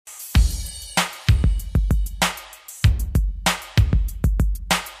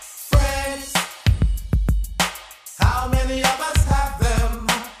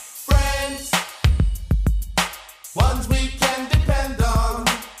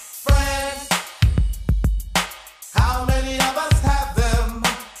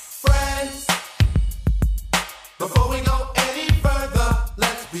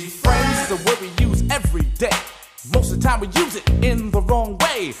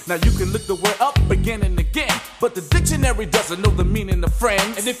Now you can look the word up again and again, but the dictionary doesn't know the meaning of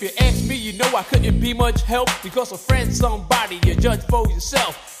friends. And if you ask me, you know I couldn't be much help, because a friend's somebody you judge for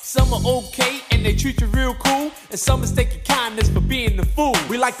yourself. Some are okay and they treat you real cool, and some mistake your kindness for being the fool.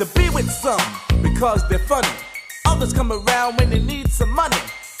 We like to be with some because they're funny. Others come around when they need some money.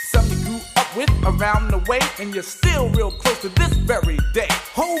 Some you grew up with around the way, and you're still real close to this very day.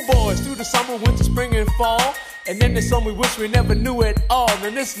 Homeboys through the summer, winter, spring, and fall. And then there's some we wish we never knew at all.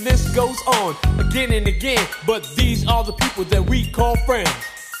 And this list goes on again and again, but these are the people that we call friends.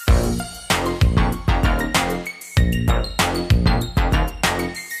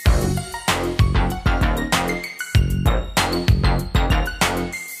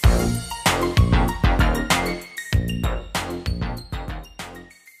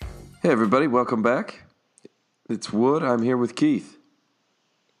 Hey everybody, welcome back. It's Wood. I'm here with Keith.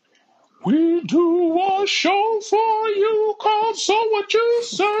 We do a show for you called So What You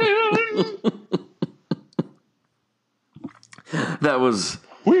Saying. That was...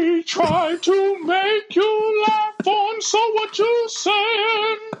 We try to make you laugh on So What You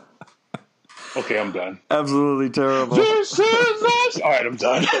Saying. Okay, I'm done. absolutely terrible. This is us. All right, I'm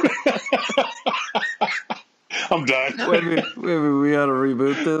done. I'm done. Maybe we ought to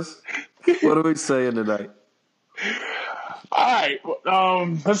reboot this. What are we saying tonight? All right,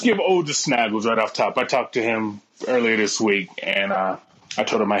 let's give Ode the Snaggles right off top. I talked to him earlier this week, and I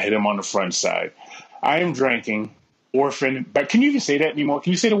told him I hit him on the front side. I am drinking Orphan, but can you even say that anymore?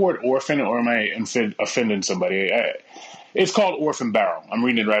 Can you say the word orphan, or am I offending somebody? It's called Orphan Barrel. I'm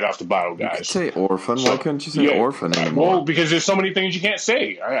reading it right off the bottle, guys. You could say orphan. Why couldn't you say orphan anymore? Well, because there's so many things you can't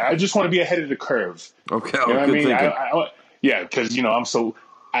say. I just want to be ahead of the curve. Okay, You know what I mean? thinking. Yeah, because, I'm so...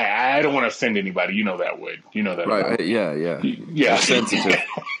 I don't want to offend anybody. You know that, Wood. You know that. Right, yeah. Yeah. Sensitive.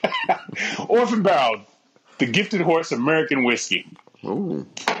 Orphan Barrel, the Gifted Horse American Whiskey. Ooh.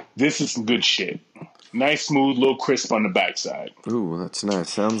 This is some good shit. Nice, smooth, little crisp on the backside. Ooh, that's nice.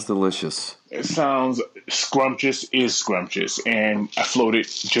 Sounds delicious. It sounds scrumptious, is scrumptious, and I float it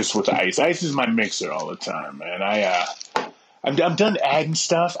just with ice. Ice is my mixer all the time, man. I'm done adding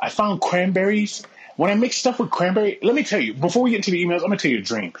stuff. I found cranberries. When I mix stuff with cranberry, let me tell you, before we get into the emails, I'm going to tell you a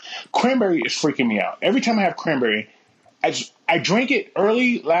dream. Cranberry is freaking me out. Every time I have cranberry, I drank it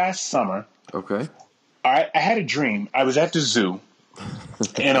early last summer. Okay. I had a dream. I was at the zoo,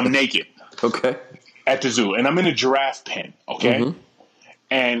 and I'm naked. Okay. At the zoo, and I'm in a giraffe pen, okay? Mm-hmm.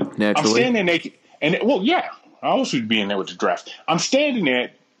 And naturally. I'm standing there naked. And, well, yeah, I also would be in there with the giraffe. I'm standing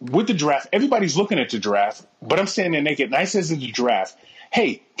there with the giraffe. Everybody's looking at the giraffe, but I'm standing there naked. And I says to the giraffe,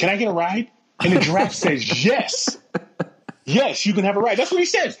 hey, can I get a ride? And the giraffe says, yes. Yes, you can have a ride. That's what he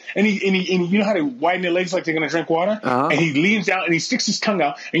says. And he you know how they widen their legs like they're going to drink water? Uh-huh. And he leans down and he sticks his tongue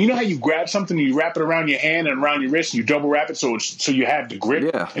out. And you know how you grab something and you wrap it around your hand and around your wrist and you double wrap it so you have the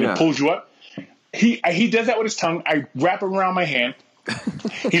grip and it pulls you up? He does that with his tongue. I wrap it around my hand.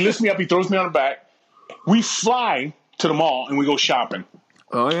 He lifts me up. He throws me on the back. We fly to the mall and we go shopping.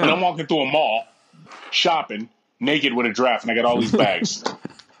 Oh, yeah. And I'm walking through a mall shopping naked with a giraffe and I got all these bags.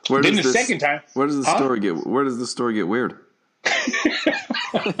 Second time, where does the story get weird?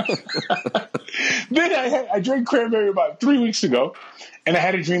 Then I drank cranberry about 3 weeks ago, and I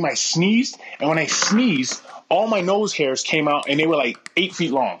had a dream I sneezed, and when I sneezed, all my nose hairs came out, and they were like 8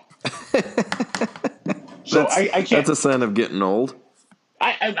 feet long. So I can't. That's a sign of getting old.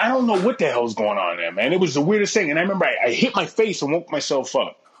 I don't know what the hell's going on there, man. It was the weirdest thing, and I remember I hit my face and woke myself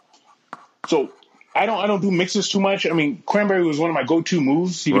up. So I don't do mixes too much. I mean, cranberry was one of my go-to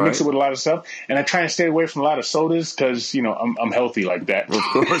moves. You can mix it with a lot of stuff, and I try and stay away from a lot of sodas because I'm healthy like that. Of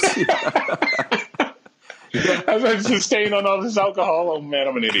course. Yeah. I'm just staying on all this alcohol. Oh man,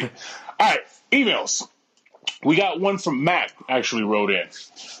 I'm an idiot. All right, emails. We got one from Mac actually wrote in,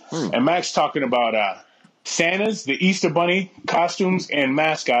 and Mac's talking about Santas, the Easter Bunny costumes, and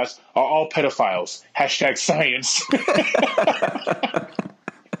mascots are all pedophiles. # science.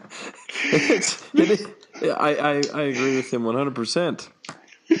 I agree with him 100%.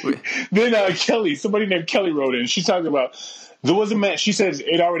 Then somebody named Kelly wrote in. She talked about there was a man. She says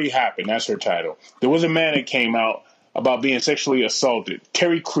it already happened. That's her title. There was a man that came out about being sexually assaulted.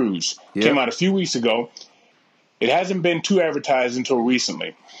 Terry Crews came out a few weeks ago. It hasn't been too advertised until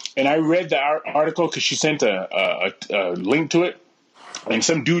recently. And I read the article because she sent a link to it. And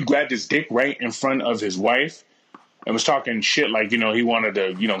some dude grabbed his dick right in front of his wife and was talking shit like, he wanted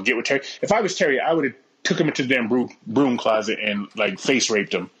to, get with Terry. If I was Terry, I would have took him into the damn broom closet and, face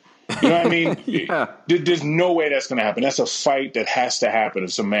raped him. You know what I mean? Yeah. There's no way that's going to happen. That's a fight that has to happen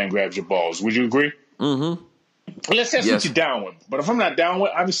if some man grabs your balls. Would you agree? Mm-hmm. Unless that's what you're down with. But if I'm not down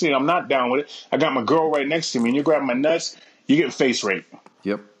with, obviously I'm not down with it. I got my girl right next to me, and you're grabbing my nuts, you're getting face raped.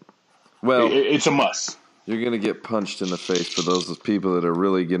 Yep. Well, It's a must. you're going to get punched in the face for those people that are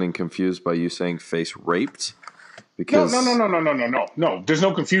really getting confused by you saying face raped. Because No. There's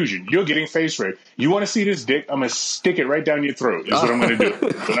no confusion. You're getting face raped. You want to see this dick? I'm going to stick it right down your throat. Is what I'm going to do.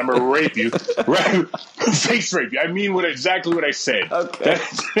 And I'm going to rape you. Right? Face rape you. I mean exactly what I said. Okay.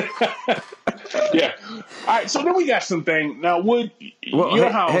 Yeah. All right. So then we got something. Now, your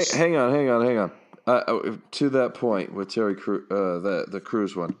house. Hang on. To that point with Terry Crews, the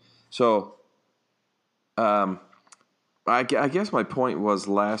Crews one. So, I guess my point was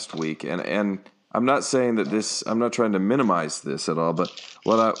last week, and I'm not saying that this. I'm not trying to minimize this at all, but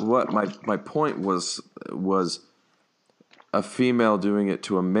what my point was a female doing it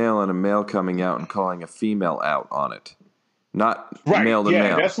to a male, and a male coming out and calling a female out on it, not male to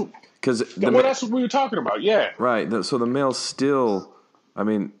male. That's what we were talking about. Yeah, right. So the male's still. I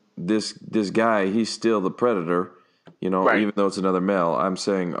mean, this guy, he's still the predator. Even though it's another male. I'm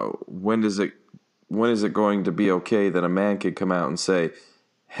saying, when is it going to be okay that a man could come out and say,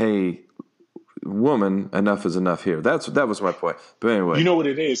 "Hey, woman, enough is enough here." That was my point. But anyway, you know what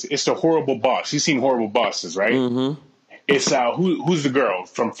it is? It's the horrible boss. You've seen Horrible Bosses, right? Mm-hmm. It's who's the girl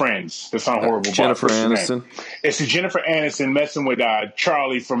from Friends that's on Horrible Boss? Jennifer Aniston. It's the Jennifer Aniston messing with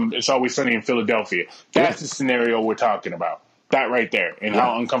Charlie from It's Always Sunny in Philadelphia. That's the scenario we're talking about. That right there, and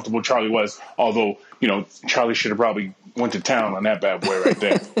how uncomfortable Charlie was. Although Charlie should have probably went to town on that bad boy right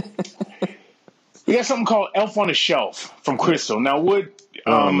there. We got something called Elf on the Shelf from Crystal. Now,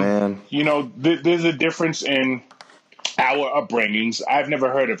 man. There's a difference in our upbringings. I've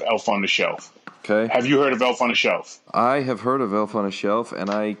never heard of Elf on the Shelf. Okay. Have you heard of Elf on the Shelf? I have heard of Elf on a Shelf, and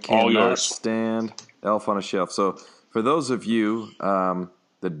I cannot stand Elf on a Shelf. So, for those of you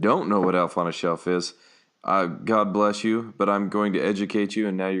that don't know what Elf on a Shelf is, God bless you, but I'm going to educate you,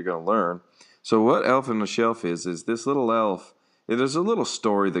 and now you're going to learn. So, what Elf on a Shelf is this little elf. There's a little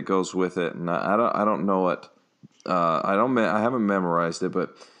story that goes with it, and I don't know it. I haven't memorized it,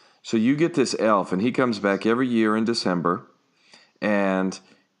 but so you get this elf, and he comes back every year in December, and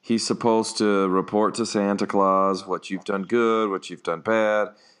he's supposed to report to Santa Claus what you've done good, what you've done bad,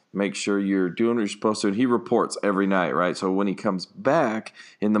 make sure you're doing what you're supposed to, and he reports every night, right? So when he comes back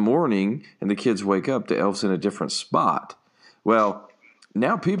in the morning and the kids wake up, the elf's in a different spot. Well,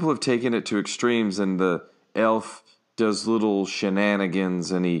 now people have taken it to extremes, and the elf does little shenanigans,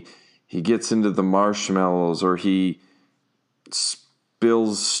 and he gets into the marshmallows, or he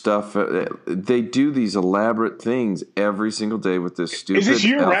spills stuff. They do these elaborate things every single day with this stupid. Is this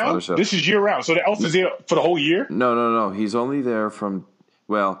year elf round? This is year round. So the elf is there for the whole year? No. He's only there from.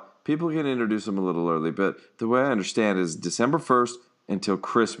 Well, people can introduce him a little early, but the way I understand is December 1st until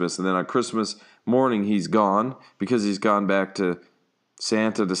Christmas, and then on Christmas morning he's gone because he's gone back to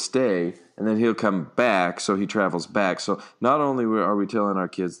Santa to stay, and then he'll come back, so he travels back. So not only are we telling our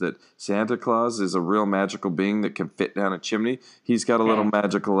kids that Santa Claus is a real magical being that can fit down a chimney, he's got a little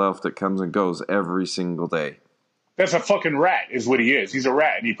magical elf that comes and goes every single day. That's a fucking rat, is what he is. He's a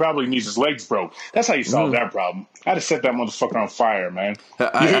rat, and he probably needs his legs broke. That's how you solve that problem. I'd have set that motherfucker on fire, man.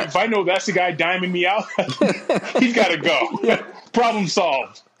 If I know that's the guy diming me out, he's got to go. Yeah. Problem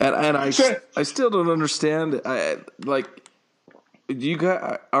solved. And I still don't understand.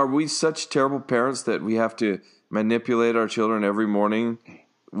 Are we such terrible parents that we have to manipulate our children every morning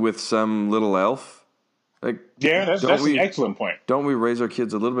with some little elf? That's an excellent point. Don't we raise our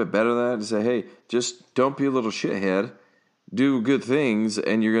kids a little bit better than that and say, hey, just don't be a little shithead, do good things,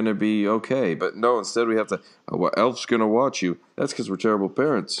 and you're going to be okay. But no, instead we have to, elf's going to watch you. That's because we're terrible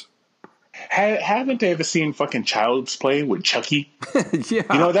parents. Haven't they ever seen fucking Child's Play with Chucky?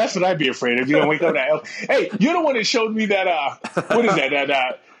 Yeah. That's what I'd be afraid of. You don't wake up that elf. Hey, you're the one that showed me that, what is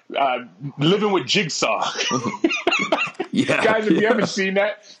that, Living with Jigsaw. Yeah, guys, if you haven't seen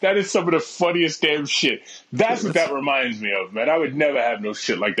that is some of the funniest damn shit. That's what that reminds me of, man. I would never have no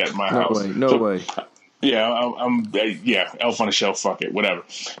shit like that in my house. No way. Yeah, Elf on the Shelf, fuck it, whatever.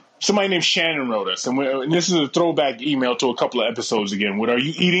 Somebody named Shannon wrote us, and this is a throwback email to a couple of episodes again. What are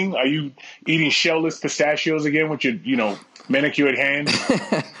you eating? Are you eating shellless pistachios again with your, manicured hands?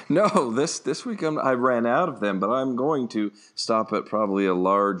 No, this week I ran out of them, but I'm going to stop at probably a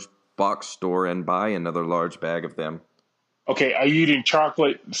large box store and buy another large bag of them. Okay, are you eating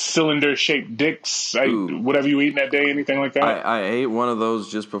chocolate cylinder-shaped dicks? Whatever you eating that day, anything like that? I ate one of those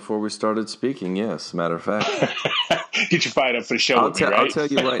just before we started speaking, yes, matter of fact. Get you fired up for the show with me, right? I'll tell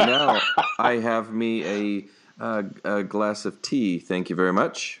you right now, I have me a glass of tea. Thank you very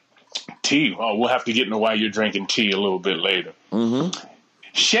much. Tea? Oh, we'll have to get into why you're drinking tea a little bit later. Mm-hmm.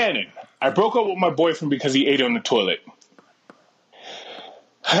 Shannon, I broke up with my boyfriend because he ate on the toilet.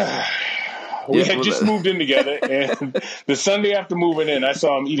 We had just moved in together, and the Sunday after moving in, I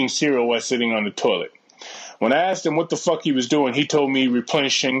saw him eating cereal while sitting on the toilet. When I asked him what the fuck he was doing, he told me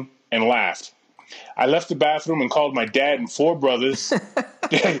replenishing and laughed. I left the bathroom and called my dad and 4 brothers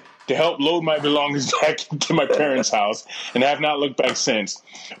to help load my belongings back into my parents' house, and have not looked back since.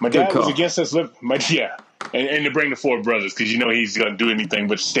 My dad was against us living. And to bring the 4 brothers, because you know he's going to do anything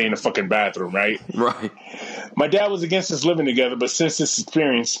but stay in the fucking bathroom, right? Right. My dad was against us living together, but since this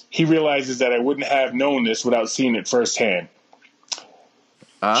experience, he realizes that I wouldn't have known this without seeing it firsthand.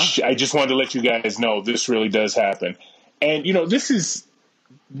 I just wanted to let you guys know this really does happen. And, you know, this is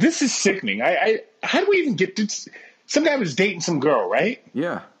sickening. How do we even get this? Some guy was dating some girl, right?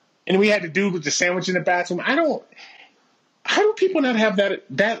 Yeah. And we had the dude with the sandwich in the bathroom. How do people not have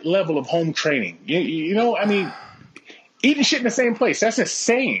that level of home training? You know, I mean, eating shit in the same place. That's a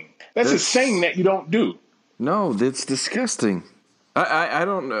saying. That's a saying that you don't do. No, that's disgusting. I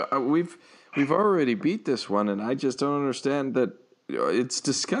don't know. We've already beat this one, and I just don't understand that. It's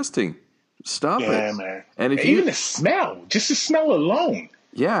disgusting. Stop it. Yeah, man. And even the smell, just the smell alone.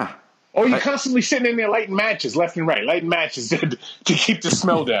 Yeah. Or you're constantly sitting in there lighting matches left and right, lighting matches to keep the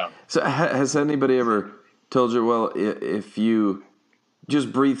smell down. So has anybody ever told you, well, if you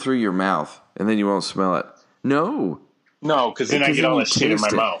just breathe through your mouth and then you won't smell it? No. No, because then I get all that shit in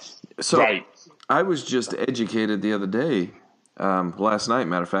my mouth. So right. I was just educated the other day, last night,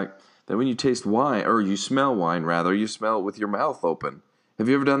 matter of fact, that when you taste wine, or you smell wine, rather, you smell it with your mouth open. Have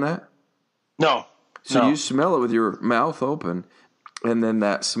you ever done that? No. So you smell it with your mouth open, and then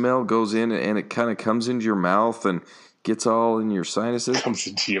that smell goes in, and it kind of comes into your mouth and gets all in your sinuses. Comes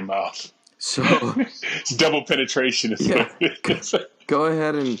into your mouth. So it's double penetration. Go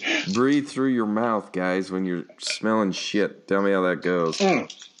ahead and breathe through your mouth, guys, when you're smelling shit. Tell me how that goes.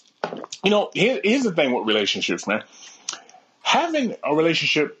 You know, here's the thing with relationships, man. Having a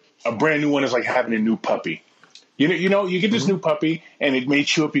relationship, a brand new one, is like having a new puppy. You know, you get this new puppy, and it may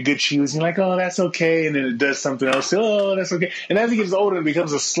chew up your good shoes, and you're like, oh, that's okay, and then it does something else. Oh, that's okay. And as it gets older, it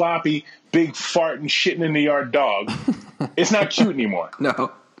becomes a sloppy, big farting, shitting in the yard dog. It's not cute anymore.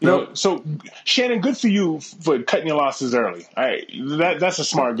 No. You know, so Shannon, good for you for cutting your losses early. That's a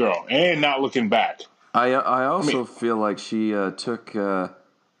smart girl, and not looking back. I also feel like she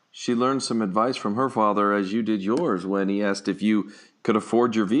she learned some advice from her father as you did yours when he asked if you could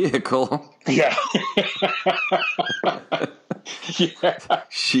afford your vehicle. Yeah. Yeah.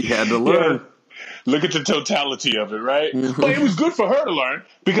 She had to learn. Yeah. Look at the totality of it, right? But it was good for her to learn,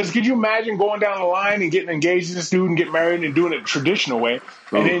 because could you imagine going down the line and getting engaged to this dude and getting married and doing it the traditional way?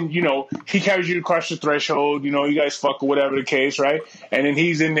 And then, you know, he carries you across the threshold, you know, you guys fuck or whatever the case, right? And then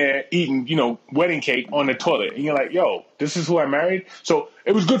he's in there eating, you know, wedding cake on the toilet. And you're like, yo, this is who I married? So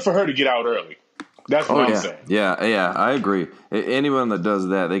it was good for her to get out early. That's what I'm saying. Yeah, I agree. Anyone that does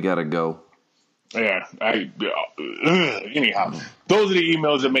that, they got to go. Yeah. Anyhow, those are the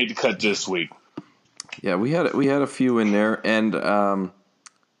emails that made the cut this week. Yeah, we had a few in there, and I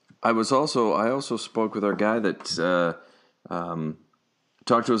also spoke with our guy that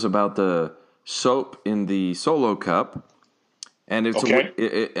talked to us about the soap in the Solo Cup, and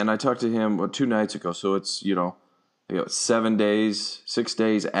and I talked to him 2 nights ago. So it's 6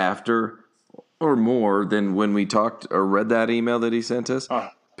 days after or more than when we talked or read that email that he sent us.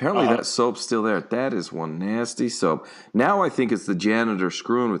 Apparently that soap's still there. That is one nasty soap. Now I think it's the janitor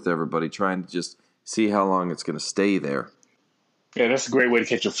screwing with everybody, trying to just see how long it's going to stay there. Yeah, that's a great way to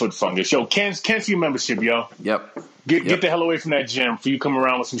catch your foot fungus. Yo, cancel your membership, yo. Yep. Get the hell away from that gym before you come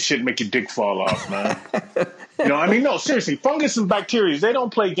around with some shit and make your dick fall off, man. No, seriously, fungus and bacteria, they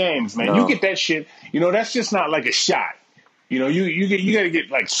don't play games, man. No. You get that shit, that's just not like a shot. You got to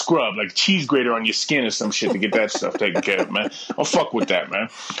get like scrub, like cheese grater on your skin or some shit to get that stuff taken care of, man. I'll fuck with that, man.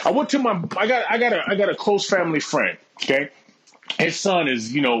 I got a close family friend, okay? His son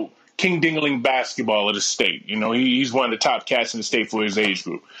is, King Dingling basketball of the state. He's one of the top cats in the state for his age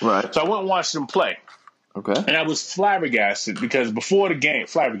group. Right. So I went and watched him play. Okay. And I was flabbergasted because before the game,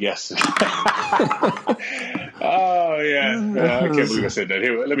 flabbergasted. Oh, yeah. I can't believe I said that.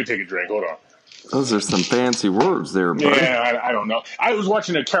 Here, let me take a drink. Hold on. Those are some fancy words there, buddy. Yeah, I don't know. I was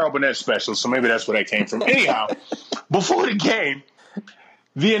watching a Carol Burnett special, so maybe that's where that came from. Anyhow, before the game,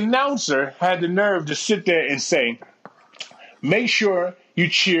 the announcer had the nerve to sit there and say, make sure you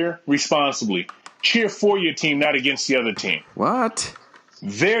cheer responsibly. Cheer for your team, not against the other team. What?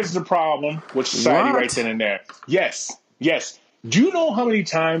 There's the problem with society right then and there. Yes. Do you know how many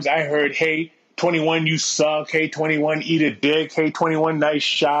times I heard, hey, 21, you suck. Hey, 21, eat a dick. Hey, 21, nice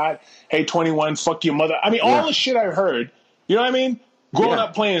shot. Hey, 21, fuck your mother. I mean, all the shit I heard, you know what I mean? Growing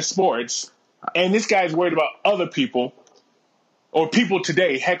up playing sports, and this guy's worried about other people or people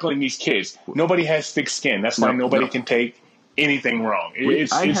today heckling these kids. Nobody has thick skin. That's why nobody can take anything wrong.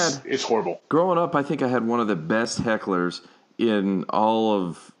 It's horrible. Growing up, I think I had one of the best hecklers in all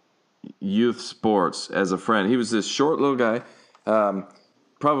of youth sports as a friend. He was this short little guy,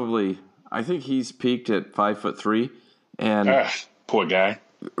 probably. I think he's peaked at 5'3", and poor guy,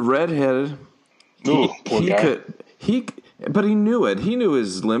 redheaded. Ooh, poor guy. But he knew it. He knew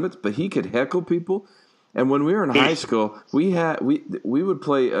his limits. But he could heckle people. And when we were in high school, we would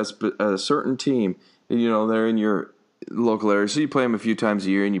play a certain team. You know, they're in your local area, so you play them a few times a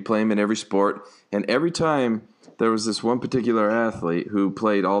year, and you play them in every sport. And every time there was this one particular athlete who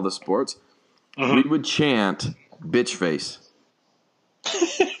played all the sports, we would chant "bitch face."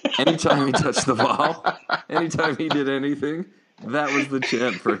 Anytime he touched the ball, anytime he did anything, that was the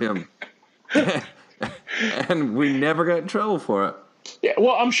chant for him. And we never got in trouble for it. Yeah,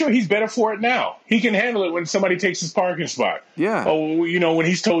 well, I'm sure he's better for it now. He can handle it when somebody takes his parking spot. Yeah. Oh, you know, when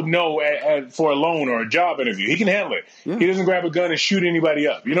he's told no for a loan or a job interview, he can handle it. Yeah. He doesn't grab a gun and shoot anybody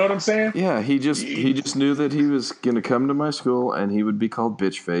up. You know what I'm saying? Yeah, he just knew that he was going to come to my school and he would be called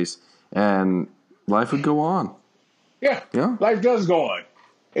bitch face, and life would go on. Yeah. Yeah. Life does go on.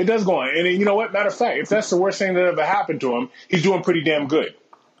 It does go on. And you know what? Matter of fact, if that's the worst thing that ever happened to him, he's doing pretty damn good.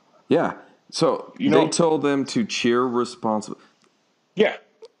 Yeah. So they told them to cheer responsibly. Yeah.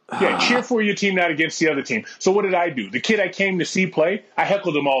 Yeah, cheer for your team, not against the other team. So what did I do? The kid I came to see play, I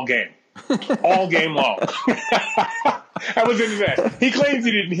heckled him all game. All game long. I was into that. He claims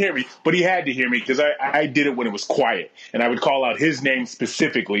he didn't hear me, but he had to hear me because I did it when it was quiet. And I would call out his name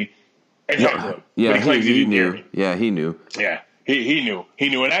specifically and heckle him. Yeah, but he claims he didn't hear me. Yeah, he knew. Yeah. He knew. He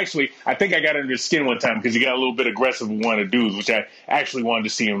knew. And actually, I think I got under his skin one time because he got a little bit aggressive with one of the dudes, which I actually wanted to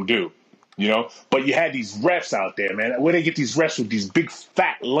see him do. You know? But you had these refs out there, man. Where they get these refs with these big,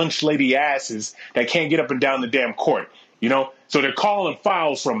 fat lunch lady asses that can't get up and down the damn court. You know? So they're calling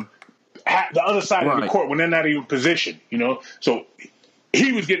fouls from the other side of the court when they're not even positioned. You know? So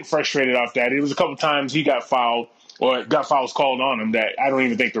he was getting frustrated off that. It was a couple times he got fouled or got fouls called on him that I don't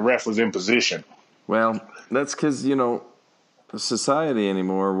even think the ref was in position. Well, that's because, you know, society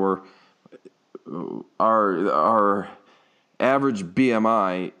anymore, our average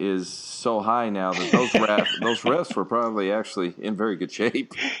BMI is so high now that those refs were probably actually in very good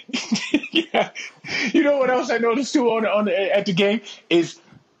shape. Yeah, you know what else I noticed too at the game is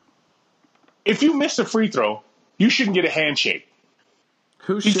if you miss a free throw, you shouldn't get a handshake.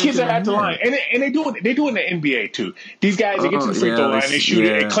 These kids are at the line, and they do it in the NBA too. These guys, they get to the free throw line, they shoot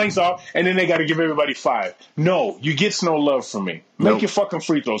it, it clanks off, and then they got to give everybody 5. No, you get no love from me. Make your fucking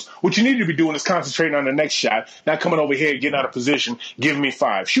free throws. What you need to be doing is concentrating on the next shot, not coming over here, getting out of position, giving me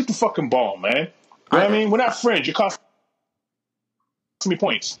 5. Shoot the fucking ball, man. You know what I mean? We're not friends. You're costing me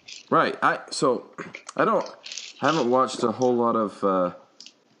points. Right. I haven't watched a whole lot of.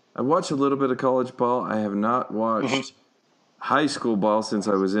 I watched a little bit of college ball. I have not watched high school ball since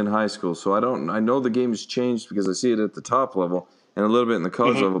I was in high school, so I know the game has changed because I see it at the top level and a little bit in the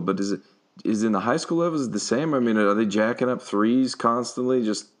college level. But is in the high school level the same? I mean, are they jacking up threes constantly,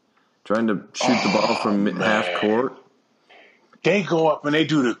 just trying to shoot the ball from half court? They go up and they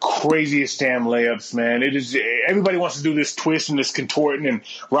do the craziest damn layups, man. It is everybody wants to do this twist and this contorting and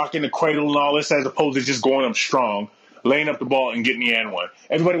rocking the cradle and all this, as opposed to just going up strong, laying up the ball and getting the and one.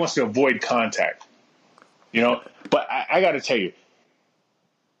 Everybody wants to avoid contact, you know. But I got to tell you,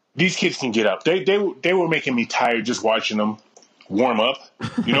 these kids can get up. They were making me tired just watching them warm up.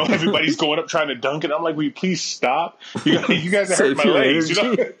 You know, everybody's going up trying to dunk it. I'm like, will you please stop? You guys are hurting my legs. You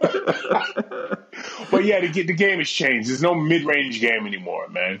know? But yeah, the game has changed. There's no mid-range game anymore,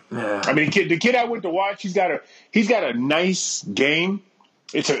 man. Yeah. I mean, the kid I went to watch, he's got a nice game.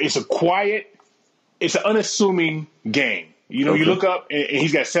 It's a quiet, it's an unassuming game. You know, you look up and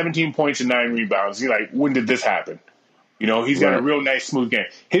he's got 17 points and 9 rebounds. You're like, when did this happen? You know, he's got a real nice, smooth game.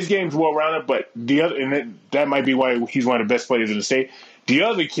 His game's well-rounded, but that might be why he's one of the best players in the state. The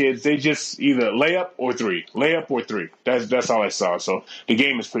other kids, they just either layup or three. That's all I saw. So the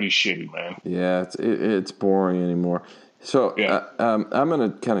game is pretty shitty, man. Yeah, it's boring anymore. So I'm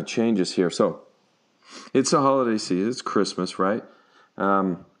going to kind of change this here. So it's a holiday season. It's Christmas, right?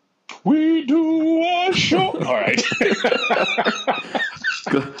 We do a show. All right.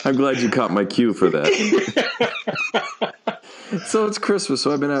 I'm glad you caught my cue for that. So it's Christmas,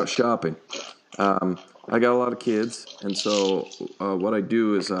 so I've been out shopping. I got a lot of kids, and so what I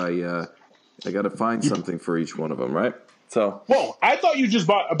do is I got to find something for each one of them, right? So, whoa! I thought you just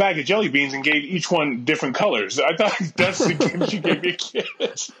bought a bag of jelly beans and gave each one different colors. I thought that's the gifts you gave your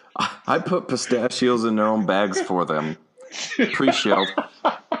kids. I put pistachios in their own bags for them, pre-shelled.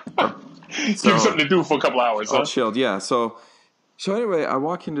 Give them something to do for a couple hours. All shelled, yeah. So So anyway, I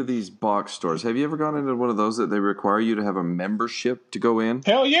walk into these box stores. Have you ever gone into one of those that they require you to have a membership to go in?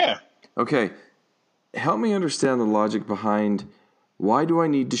 Hell yeah. Okay. Help me understand the logic behind why do I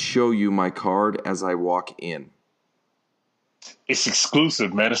need to show you my card as I walk in? It's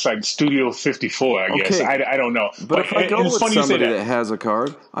exclusive, man. It's like Studio 54, I guess. I don't know. But if I go with somebody that has a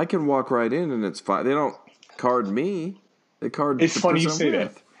card, I can walk right in and it's fine. They don't card me. They card It's funny you say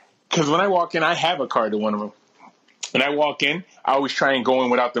that. Because when I walk in, I have a card to one of them. When I walk in, I always try and go in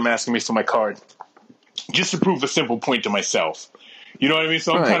without them asking me for my card. Just to prove a simple point to myself. You know what I mean?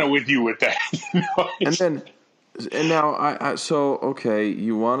 So I'm kind of with you with that. And now, okay,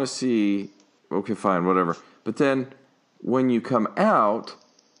 you want to see, okay, fine, whatever. But then when you come out,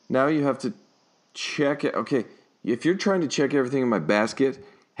 now you have to check it. Okay, if you're trying to check everything in my basket,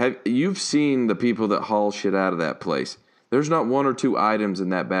 you've seen the people that haul shit out of that place. There's not one or two items in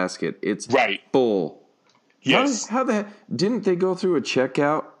that basket. It's full. Yes. How the heck? Didn't they go through a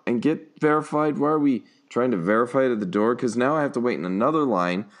checkout and get verified? Why are we trying to verify it at the door? Because now I have to wait in another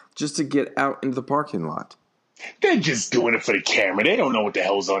line just to get out into the parking lot. They're just doing it for the camera. They don't know what the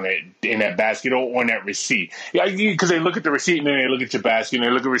hell's on in that basket or on that receipt. Yeah, because they look at the receipt and then they look at your basket and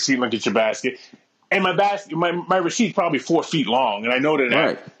they look at the receipt and look at your basket. And my receipt's probably 4 feet long, and I know that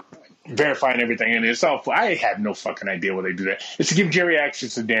I'm verifying everything in itself. I have no fucking idea why they do that. It's to give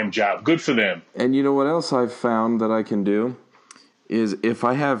geriatrics a damn job. Good for them. And you know what else I've found that I can do is if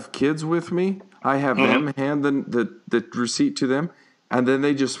I have kids with me, I have them hand the receipt to them, and then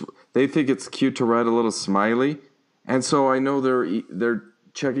they think it's cute to write a little smiley, and so I know they're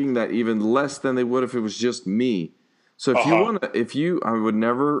checking that even less than they would if it was just me. So I would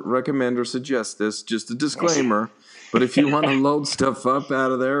never recommend or suggest this, just a disclaimer, but if you want to load stuff up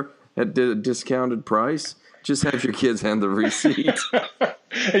out of there at a discounted price, just have your kids hand the receipt.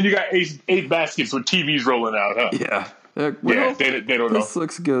 And you got 8 baskets with TVs rolling out, huh? Yeah. They don't know. This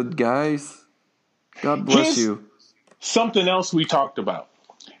looks good, guys. God bless you. Something else we talked about.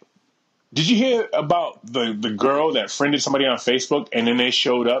 Did you hear about the girl that friended somebody on Facebook and then they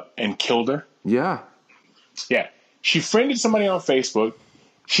showed up and killed her? Yeah. Yeah. She friended somebody on Facebook.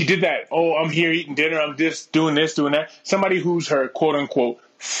 She did that, I'm here eating dinner, I'm just doing this, doing that. Somebody who's her quote-unquote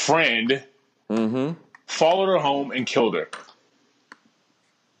friend followed her home and killed her.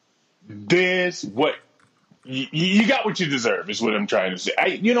 This what you got what you deserve is what I'm trying to say.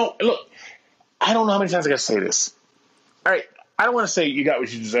 Look, I don't know how many times I got to say this. All right, I don't want to say you got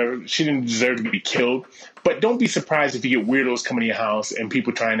what you deserve. She didn't deserve to be killed, but don't be surprised if you get weirdos coming to your house and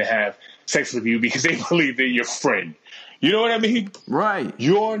people trying to have sex with you because they believe they're your friend. You know what I mean? Right.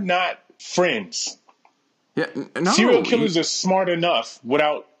 You're not friends. Yeah, no, serial killers are smart enough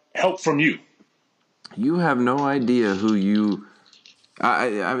without help from you. You have no idea who you...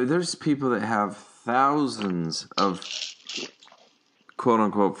 I mean, there's people that have thousands of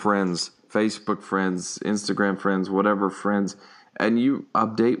quote-unquote friends, Facebook friends, Instagram friends, whatever friends, and you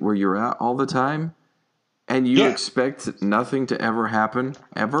update where you're at all the time, and you expect nothing to ever happen,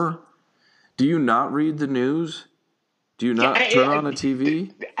 ever? Do you not read the news? Do you not turn on the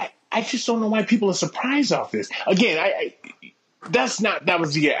TV? I just don't know why people are surprised off this. Again,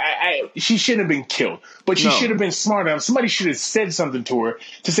 she shouldn't have been killed, but she should have been smart enough. Somebody should have said something to her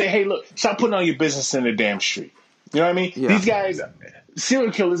to say, hey, look, stop putting all your business in the damn street. You know what I mean? Yeah. These guys,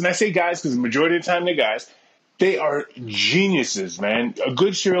 serial killers, and I say guys because the majority of the time they're guys, they are geniuses, man. A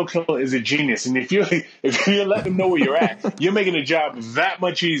good serial killer is a genius. And if you let them know where you're at, you're making the job that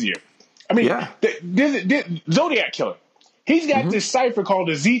much easier. I mean, Zodiac Killer. He's got this cipher called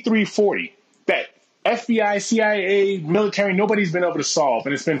the Z340 that FBI, CIA, military, nobody's been able to solve,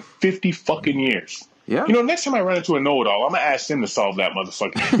 and it's been 50 fucking years. Yeah. You know, next time I run into a know-it-all, I'm gonna ask them to solve that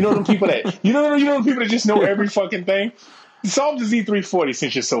motherfucker. You know them people that them people that just know every fucking thing. Solve the Z340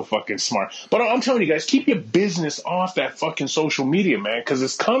 since you're so fucking smart. But I'm telling you guys, keep your business off that fucking social media, man, because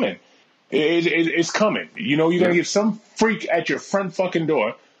it's coming. It's coming. You know, you're gonna get some freak at your front fucking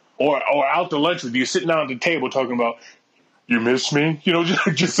door, or out to lunch with you, sitting down at the table talking about, you miss me? You know,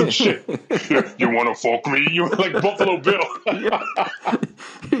 just some shit. You want to fuck me? You're like Buffalo Bill. and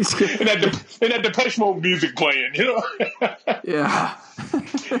that Depeche Mode music playing, you know? Yeah.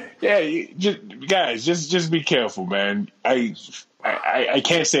 Just be careful, man. I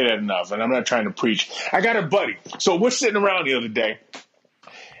can't say that enough, and I'm not trying to preach. I got a buddy. So we're sitting around the other day,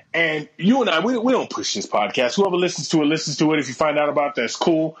 and you and I, we don't push this podcast. Whoever listens to it, listens to it. If you find out about that, it's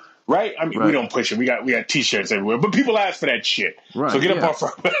cool. Right? I mean, we don't push it. We got T-shirts everywhere, but people ask for that shit. Right, so get up off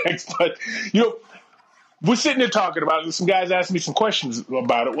our backs. But we're sitting there talking about it. Some guys asked me some questions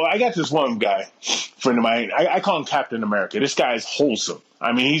about it. Well, I got this one guy, friend of mine. I call him Captain America. This guy is wholesome.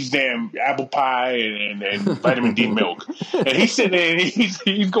 I mean, he's damn apple pie and vitamin D milk. And he's sitting there and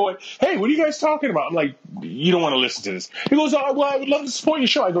he's going, hey, what are you guys talking about? I'm like, you don't want to listen to this. He goes, oh, well, I would love to support your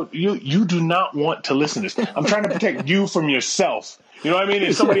show. I go, you do not want to listen to this. I'm trying to protect you from yourself. You know what I mean?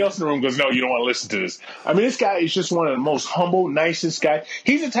 And somebody else in the room goes, no, you don't want to listen to this. I mean, this guy is just one of the most humble, nicest guys.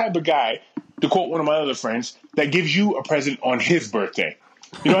 He's the type of guy, to quote one of my other friends, that gives you a present on his birthday.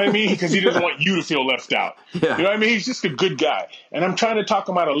 You know what I mean? Because he doesn't want you to feel left out. Yeah. You know what I mean? He's just a good guy. And I'm trying to talk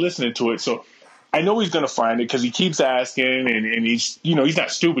him out of listening to it. So I know he's going to find it because he keeps asking and he's, he's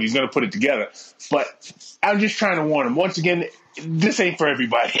not stupid. He's going to put it together. But I'm just trying to warn him. Once again, this ain't for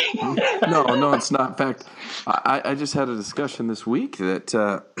everybody. No, it's not. In fact, I just had a discussion this week that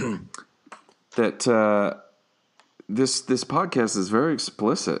this podcast is very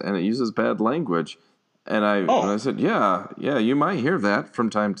explicit and it uses bad language. And I said, yeah, you might hear that from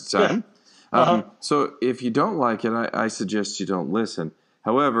time to time. Yeah. So if you don't like it, I suggest you don't listen.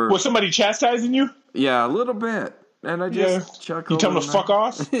 However, was somebody chastising you? Yeah, a little bit. And I just chuckled. You tell them to fuck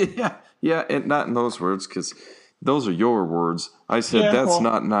off? Yeah, and not in those words because those are your words. I said that's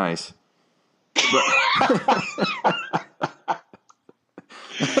not nice. But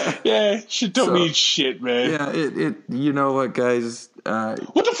yeah, she told me shit, man. Yeah, it. You know what, guys?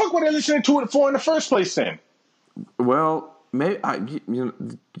 What the fuck were they listening to it for in the first place, then? Well,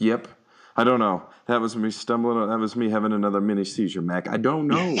 yep. I don't know. That was me stumbling. That was me having another mini seizure, Mac. I don't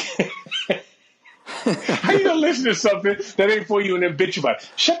know. How you gonna listen to something that ain't for you and then bitch about it?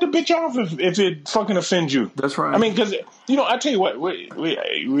 Shut the bitch off if it fucking offends you. That's right. I mean, because I tell you what,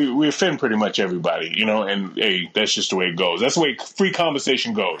 we offend pretty much everybody, and hey, that's just the way it goes. That's the way free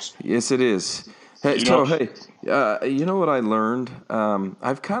conversation goes. Yes, it is. Hey, you know what I learned?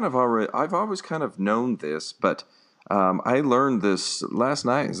 I've always kind of known this, but I learned this last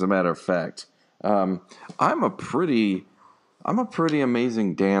night. As a matter of fact, I'm a pretty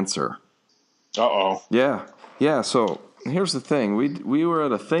amazing dancer. Uh-oh. Yeah. So here's the thing: we were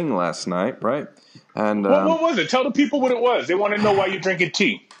at a thing last night, right? And what was it? Tell the people what it was. They want to know why you're drinking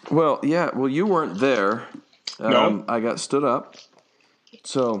tea. Well, yeah. Well, you weren't there. No. I got stood up.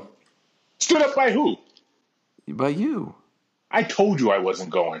 So. Stood up by who? By you. I told you I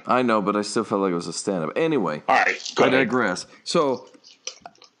wasn't going. I know, but I still felt like it was a stand-up. Anyway. All right, go ahead. I digress. So,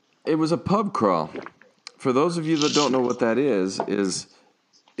 it was a pub crawl. For those of you that don't know what that is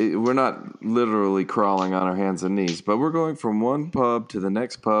we're not literally crawling on our hands and knees, but we're going from one pub to the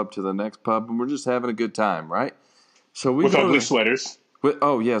next pub to the next pub, and we're just having a good time, right? So with ugly sweaters. With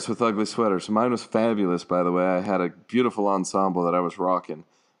ugly sweaters. Mine was fabulous, by the way. I had a beautiful ensemble that I was rocking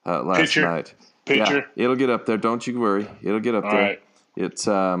last night. Picture. Yeah, it'll get up there. Don't you worry. It'll get up there. Right.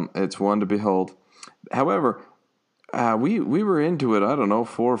 It's one to behold. However, we were into it. I don't know,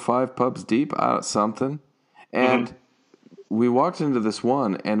 4 or 5 pubs deep, something, and we walked into this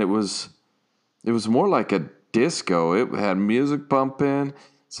one, and it was more like a disco. It had music bumping.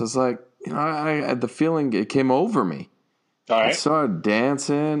 So it's like I had the feeling it came over me. All right. I started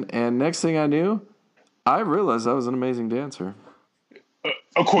dancing, and next thing I knew, I realized I was an amazing dancer.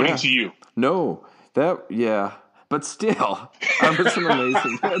 According to you. No, but still, I was an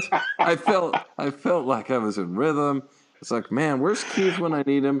amazing dancer. I felt like I was in rhythm. It's like, man, where's Keith when I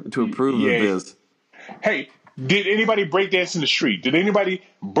need him to approve of this? Hey, did anybody breakdance in the street? Did anybody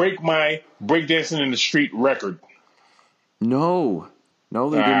break my breakdancing in the street record? No, they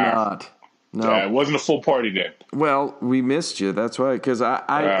did not. No, it wasn't a full party then. Well, we missed you. That's why, because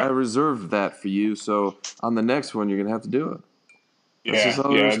I reserved that for you. So on the next one, you're gonna have to do it.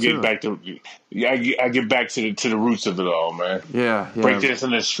 I get back to the roots of it all, man. Yeah. Breakdance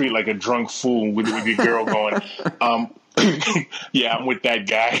in the street like a drunk fool with your girl going. Yeah, I'm with that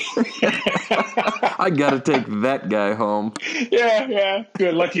guy. I got to take that guy home. Yeah.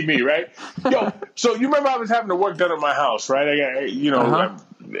 Good, lucky me, right? Yo, so you remember I was having the work done at my house, right?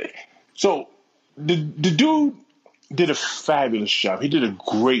 So the dude did a fabulous job. He did a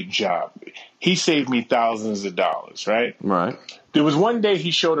great job. He saved me thousands of dollars, right? Right. There was one day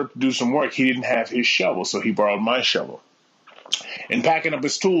he showed up to do some work. He didn't have his shovel, so he borrowed my shovel. And packing up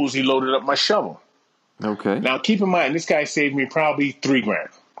his tools, he loaded up my shovel. Okay. Now, keep in mind, this guy saved me probably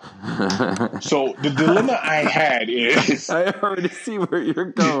 $3,000. So the dilemma I had is... I already see where you're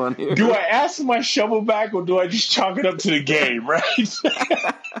going here. Do I ask for my shovel back, or do I just chalk it up to the game, right?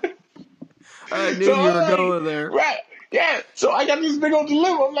 I knew you were going there. Right. Yeah. So I got this big old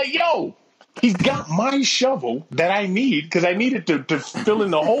dilemma. I'm like, yo, he's got my shovel that I need because I needed to fill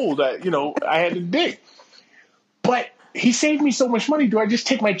in the hole that, I had to dig. But he saved me so much money. Do I just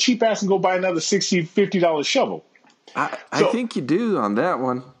take my cheap ass and go buy another $60, $50 shovel? I think you do on that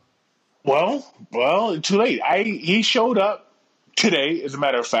one. Well, too late. He showed up today, as a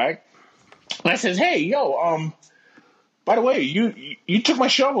matter of fact. And I says, hey, yo, by the way, you took my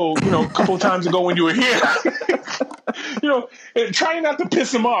shovel, a couple of times ago when you were here. Trying not to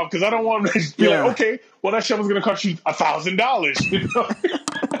piss him off because I don't want him to be like, okay, well, that shovel's going to cost you $1,000.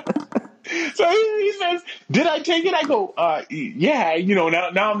 So he says, did I take it? I go, yeah,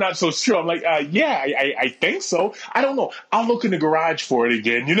 now I'm not so sure. I'm like, yeah, I think so. I don't know. I'll look in the garage for it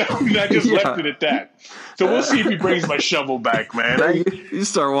again. I just left it at that. So we'll see if he brings my shovel back, man. You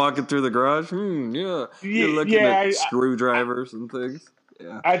start walking through the garage. Yeah. You're looking at screwdrivers and things.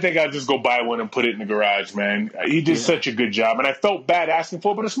 Yeah. I think I'll just go buy one and put it in the garage, man. He did such a good job. And I felt bad asking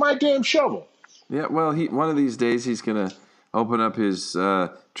for it, but it's my damn shovel. Yeah, well, one of these days he's going to open up his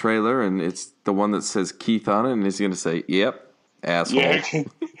trailer, and it's the one that says Keith on it, and he's going to say, yep, asshole. Yeah,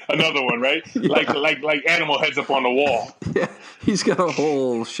 another one, right? Yeah. Like animal heads up on the wall. Yeah, he's got a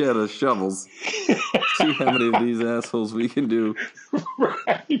whole shed of shovels. See how many of these assholes we can do.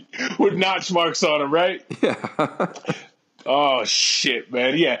 Right, with notch marks on them, right? Yeah. Oh, shit,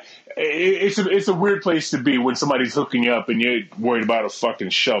 man. Yeah, it's a weird place to be when somebody's hooking you up and you're worried about a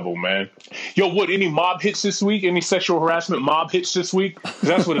fucking shovel, man. Yo, any mob hits this week? Any sexual harassment mob hits this week? 'Cause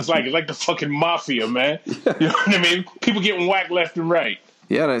that's what it's like. It's like the fucking mafia, man. You know what I mean? People getting whacked left and right.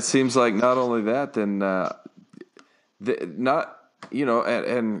 Yeah, and it seems like not only that, then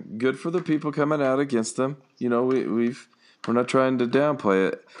and good for the people coming out against them. We're not trying to downplay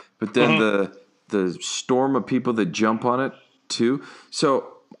it, but then the storm of people that jump on it too. So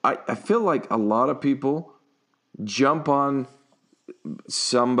I feel like a lot of people jump on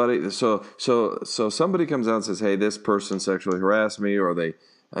somebody. So somebody comes out and says, hey, this person sexually harassed me, or they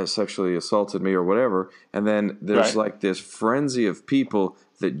sexually assaulted me, or whatever. And then there's like this frenzy of people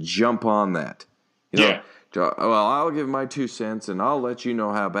that jump on that. Well, I'll give my 2 cents and I'll let you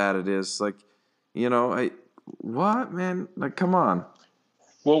know how bad it is. Like, what, man? Like, come on.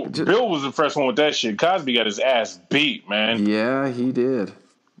 Well, Bill was the first one with that shit. Cosby got his ass beat, man. Yeah, he did.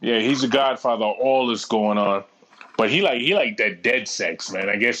 Yeah, he's the godfather of all this going on. But he like that dead sex, man.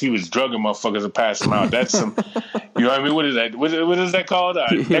 I guess he was drugging motherfuckers and passing them out. That's some, you know what I mean? What is that? What is that called?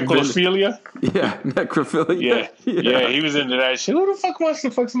 Necrophilia? Yeah, necrophilia. Yeah, he was into that shit. Who the fuck wants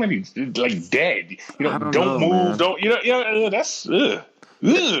to fuck somebody like dead? Don't move. Man. Don't. That's ugh.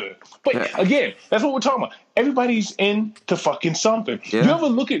 But again, that's what we're talking about. Everybody's into fucking something. Yeah. You ever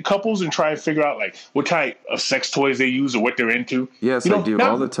look at couples and try and figure out like what type of sex toys they use or what they're into? Yes, I do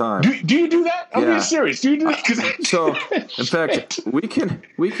all the time. Do you do that? I'm being serious. Do you do that? So, in fact, we can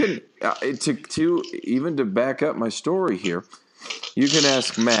to even to back up my story here. You can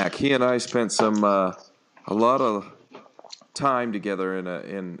ask Mac. He and I spent a lot of time together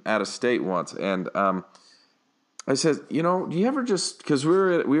in out of state once, and I said, do you ever just, because we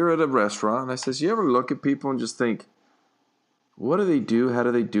were at a restaurant, and I says, you ever look at people and just think, what do they do? How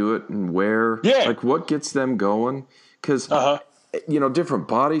do they do it? And where? Yeah. Like, what gets them going? Because, different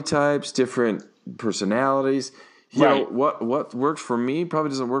body types, different personalities. You know, what works for me probably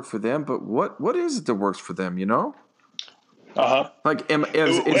doesn't work for them, but what is it that works for them, Like,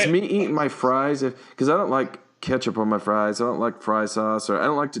 is me eating my fries, because I don't like ketchup on my fries, I don't like fry sauce, or I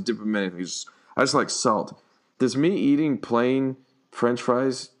don't like to dip them in anything, I just like salt. Does me eating plain French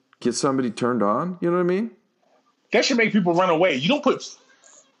fries get somebody turned on? You know what I mean? That should make people run away. You don't put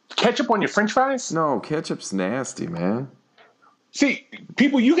ketchup on your French fries? No, ketchup's nasty, man. See,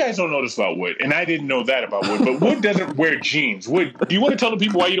 people, you guys don't know this about Wood, and I didn't know that about Wood, but Wood doesn't wear jeans. Wood, do you want to tell the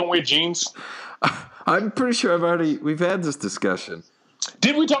people why you don't wear jeans? I'm pretty sure we've had this discussion.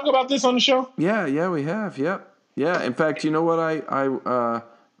 Did we talk about this on the show? Yeah, we have. Yep. Yeah. In fact, you know what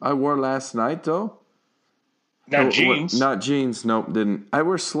I wore last night though? Not jeans. Not jeans. Nope, didn't. I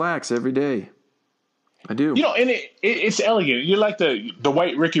wear slacks every day. I do. And it's elegant. You're like the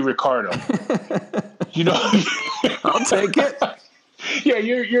white Ricky Ricardo. I'll take it. Yeah,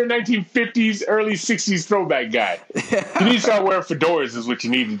 you're a 1950s, early 60s throwback guy. You need to start wearing fedoras is what you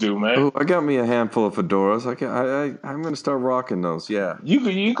need to do, man. Oh, I got me a handful of fedoras. I'm going to start rocking those, yeah.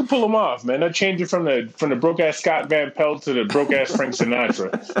 You can pull them off, man. They'll change it from the broke-ass Scott Van Pelt to the broke-ass Frank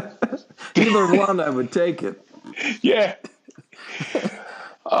Sinatra. Either one, I would take it. Yeah.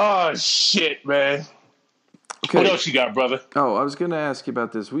 Oh, shit, man. Okay. What else you got, brother? Oh, I was going to ask you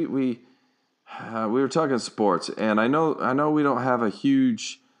about this. We were talking sports, and I know we don't have a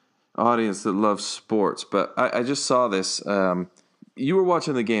huge audience that loves sports, but I just saw this. You were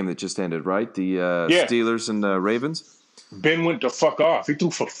watching the game that just ended, right? The Steelers and the Ravens? Ben went the fuck off. He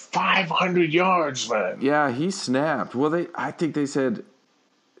threw for 500 yards, man. Yeah, he snapped. Well, I think they said,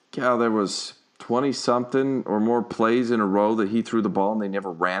 yeah, there was 20-something or more plays in a row that he threw the ball and they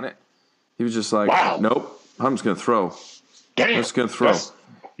never ran it. He was just like, nope, I'm just going to throw. Damn. I'm just going to throw.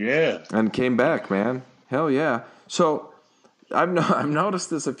 Yeah. And came back, man. Hell yeah. So I've noticed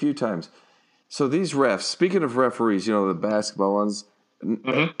this a few times. So these refs, speaking of referees, the basketball ones,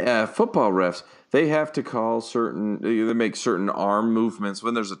 football refs, they have to call they make certain arm movements.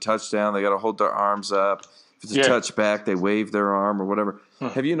 When there's a touchdown, they got to hold their arms up. If it's a touchback, they wave their arm or whatever.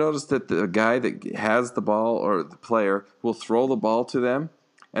 Have you noticed that the guy that has the ball or the player will throw the ball to them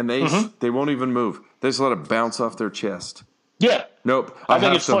and they won't even move. They just let it bounce off their chest. Yeah. Nope. I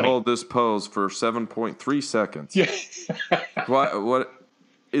have to hold this pose for 7.3 seconds. Yeah. What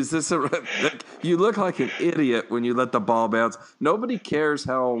is this? You look like an idiot when you let the ball bounce. Nobody cares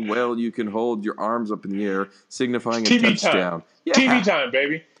how well you can hold your arms up in the air, signifying a touchdown. Yeah. TV time,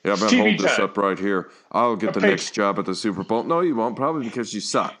 baby. Yeah, I'm going to hold this up right here. I'll get the next job at the Super Bowl. No, you won't. Probably because you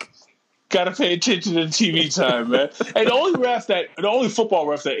suck. Gotta pay attention to the TV time, man. And the only football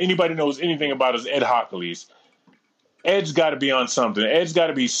ref that anybody knows anything about is Ed Hockley's. Ed's got to be on something. Ed's got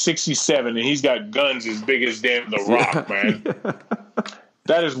to be 67, and he's got guns as big as damn The Rock, man.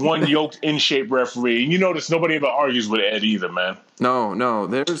 That is one yoked, in-shape referee. And you notice nobody ever argues with Ed either, man. No.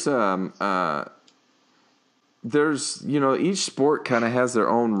 There's each sport kind of has their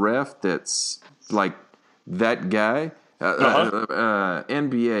own ref that's like that guy.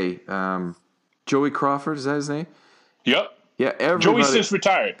 NBA, Joey Crawford, is that his name? Yep. Yeah, Joey's since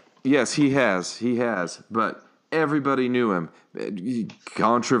retired. Yes, he has. But everybody knew him.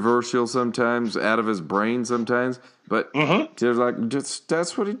 Controversial sometimes, out of his brain sometimes. But they're like,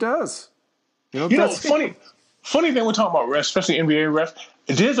 that's what he does. Funny thing we're talking about refs, especially NBA refs.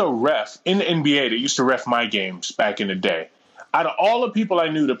 There's a ref in the NBA that used to ref my games back in the day. Out of all the people I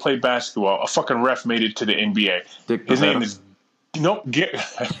knew that played basketball, a fucking ref made it to the NBA. His name is that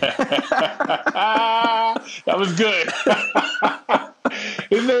was good.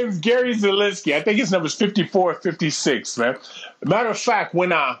 His name's Gary Zielinski. I think his number's 54, 56, man. Matter of fact, when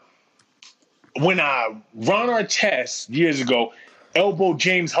Ron Artest years ago elbowed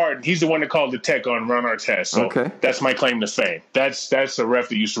James Harden, he's the one that called the tech on Ron Artest. So that's my claim to fame. That's the ref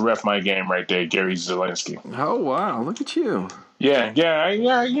that used to ref my game right there, Gary Zielinski. Oh wow, look at you. Yeah. I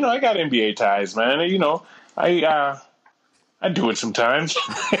got NBA ties, man. I do it sometimes.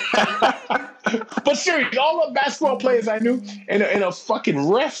 But seriously, all the basketball players I knew, and a fucking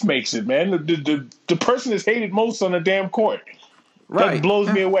ref makes it, man. The person that's hated most on the damn court. Right. That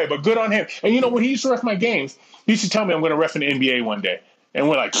blows me away, but good on him. And when he used to ref my games, he used to tell me I'm going to ref in the NBA one day. And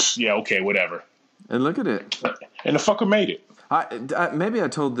we're like, yeah, okay, whatever. And look at it. And the fucker made it. Maybe I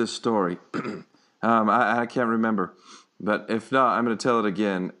told this story. I can't remember. But if not, I'm going to tell it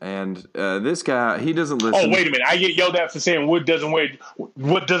again. And this guy, he doesn't listen. Oh, wait a minute. I get yelled at for saying Wood doesn't wear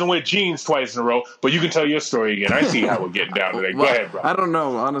jeans twice in a row. But you can tell your story again. I see how we're getting down today. Go ahead, bro. I don't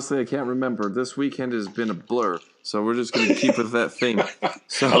know. Honestly, I can't remember. This weekend has been a blur. So we're just going to keep with that thing.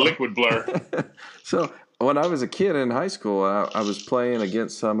 A liquid blur. So when I was a kid in high school, I was playing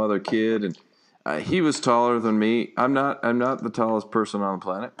against some other kid, and he was taller than me. I'm not the tallest person on the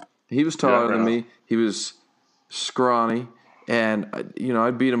planet. He was taller than me. He was scrawny, and I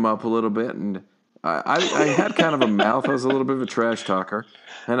beat him up a little bit, and I had kind of a mouth. I was a little bit of a trash talker,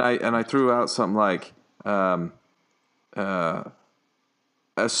 and I threw out something like a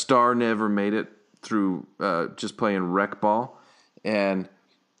star never made it through just playing rec ball, and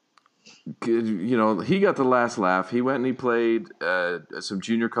he got the last laugh. He went and he played some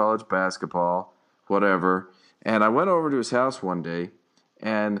junior college basketball, whatever, and I went over to his house one day,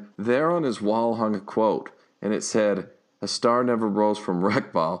 and there on his wall hung a quote. And it said, "A star never rose from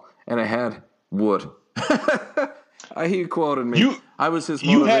rec ball," and it had Wood. He quoted me. I was his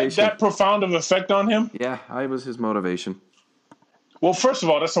motivation. You had that profound of effect on him? Yeah, I was his motivation. Well, first of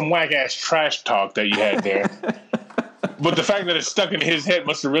all, that's some whack-ass trash talk that you had there. But the fact that it stuck in his head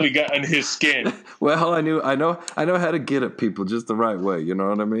must have really got under his skin. Well, I know how to get at people just the right way. You know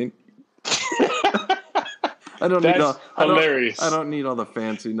what I mean? Hilarious. I don't need all the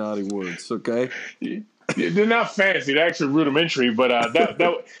fancy, naughty words. Okay. They're not fancy. They're actually rudimentary. But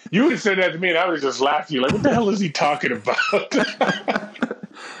that you would have said that to me, and I would have just laughed at you. Like, what the hell is he talking about?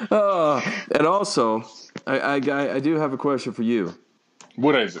 And also, I do have a question for you.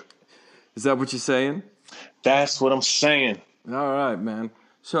 What is it? Is that what you're saying? That's what I'm saying. All right, man.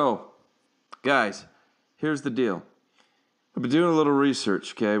 So, guys, here's the deal. I've been doing a little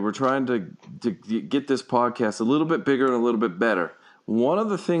research, okay? We're trying to get this podcast a little bit bigger and a little bit better. One of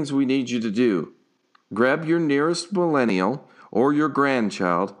the things we need you to do grab your nearest millennial or your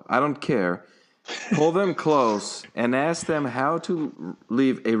grandchild, I don't care, pull them close and ask them how to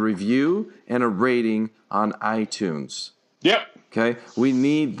leave a review and a rating on iTunes. Yep. Okay, we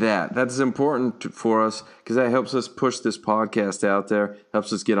need that. That's important for us because that helps us push this podcast out there,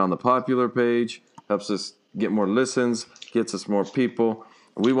 helps us get on the popular page, helps us get more listens, gets us more people.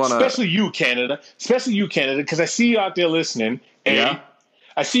 We want to, especially you, Canada, because I see you out there listening. And yeah.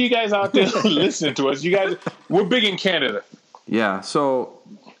 I see you guys out there listening to us. You guys, we're big in Canada. Yeah. So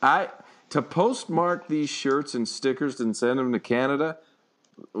to postmark these shirts and stickers and send them to Canada,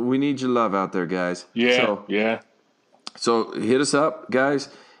 we need your love out there, guys. Yeah. So hit us up, guys.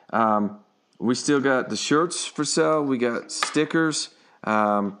 We still got the shirts for sale. We got stickers.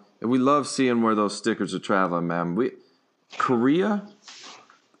 And we love seeing where those stickers are traveling, man. Korea?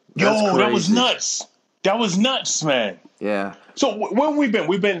 Yo, that was nuts. That was nuts, man. Yeah. So where have we been?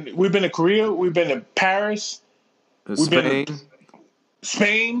 We've been to Korea. We've been to Paris. Spain.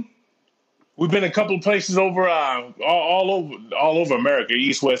 Spain. We've been a couple of places over all over America,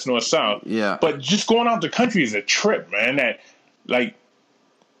 east, west, north, south. Yeah. But just going out the country is a trip, man. That like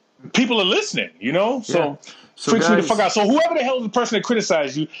people are listening, you know. So freaks me the fuck out. So whoever the hell is the person that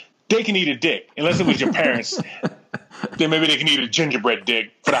criticized you, they can eat a dick, unless it was your parents. Then maybe they can eat a gingerbread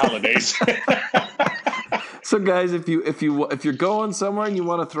dick for the holidays. So guys, if you're going somewhere and you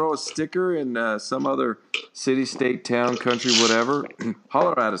want to throw a sticker in some other city, state, town, country, whatever,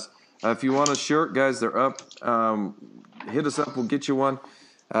 holler at us. If you want a shirt, guys, they're up. Hit us up. We'll get you one.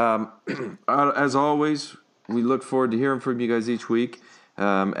 As always, we look forward to hearing from you guys each week.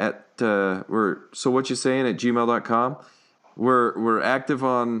 We're so what you saying at gmail.com. We're active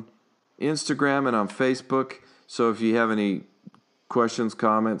on Instagram and on Facebook. So if you have any questions,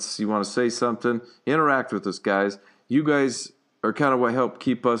 comments, you want to say something, interact with us, guys. You guys are kind of what help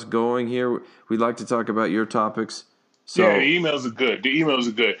keep us going here. We like to talk about your topics. So, yeah, the emails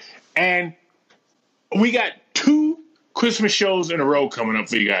are good. And we got 2 Christmas shows in a row coming up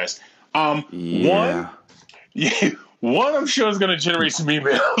for you guys. One I'm sure is going to generate some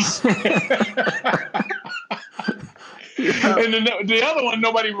emails. And the other one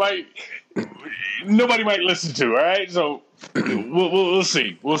nobody might listen to. All right, so we'll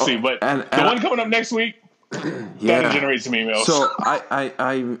see. But the one coming up next week, that'll generate some emails. So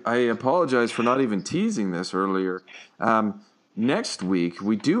I apologize for not even teasing this earlier. Next week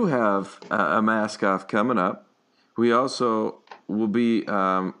we do have a mask off coming up. We also will be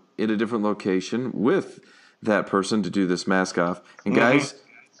in a different location with that person to do this mask off. And guys,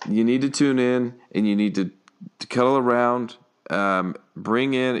 you need to tune in and you need to cuddle around.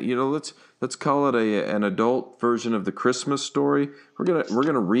 Bring in, let's call it an adult version of the Christmas story. We're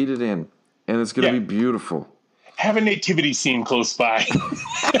gonna read it in, and it's gonna be beautiful. Have a nativity scene close by.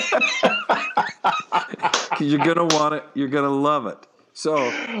 You're gonna want it. You're gonna love it. So,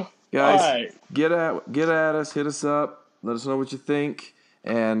 guys, right. get at us. Hit us up. Let us know what you think,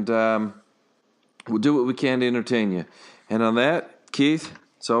 and we'll do what we can to entertain you. And on that, Keith,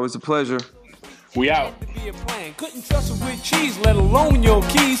 it's always a pleasure. We out. Couldn't trust her with cheese, let alone your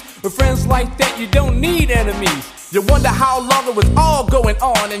keys. With friends like that, you don't need enemies. You wonder how long it was all going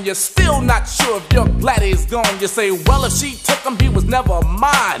on, and you're still not sure if your Gladys gone. You say, well, if she took him, he was never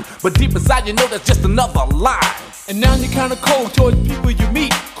mine. But deep inside, you know that's just another lie. And now you're kinda cold towards people you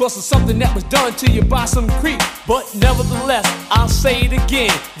meet, cause of something that was done to you by some creep. But nevertheless, I'll say it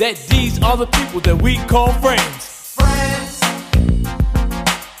again, that these are the people that we call friends.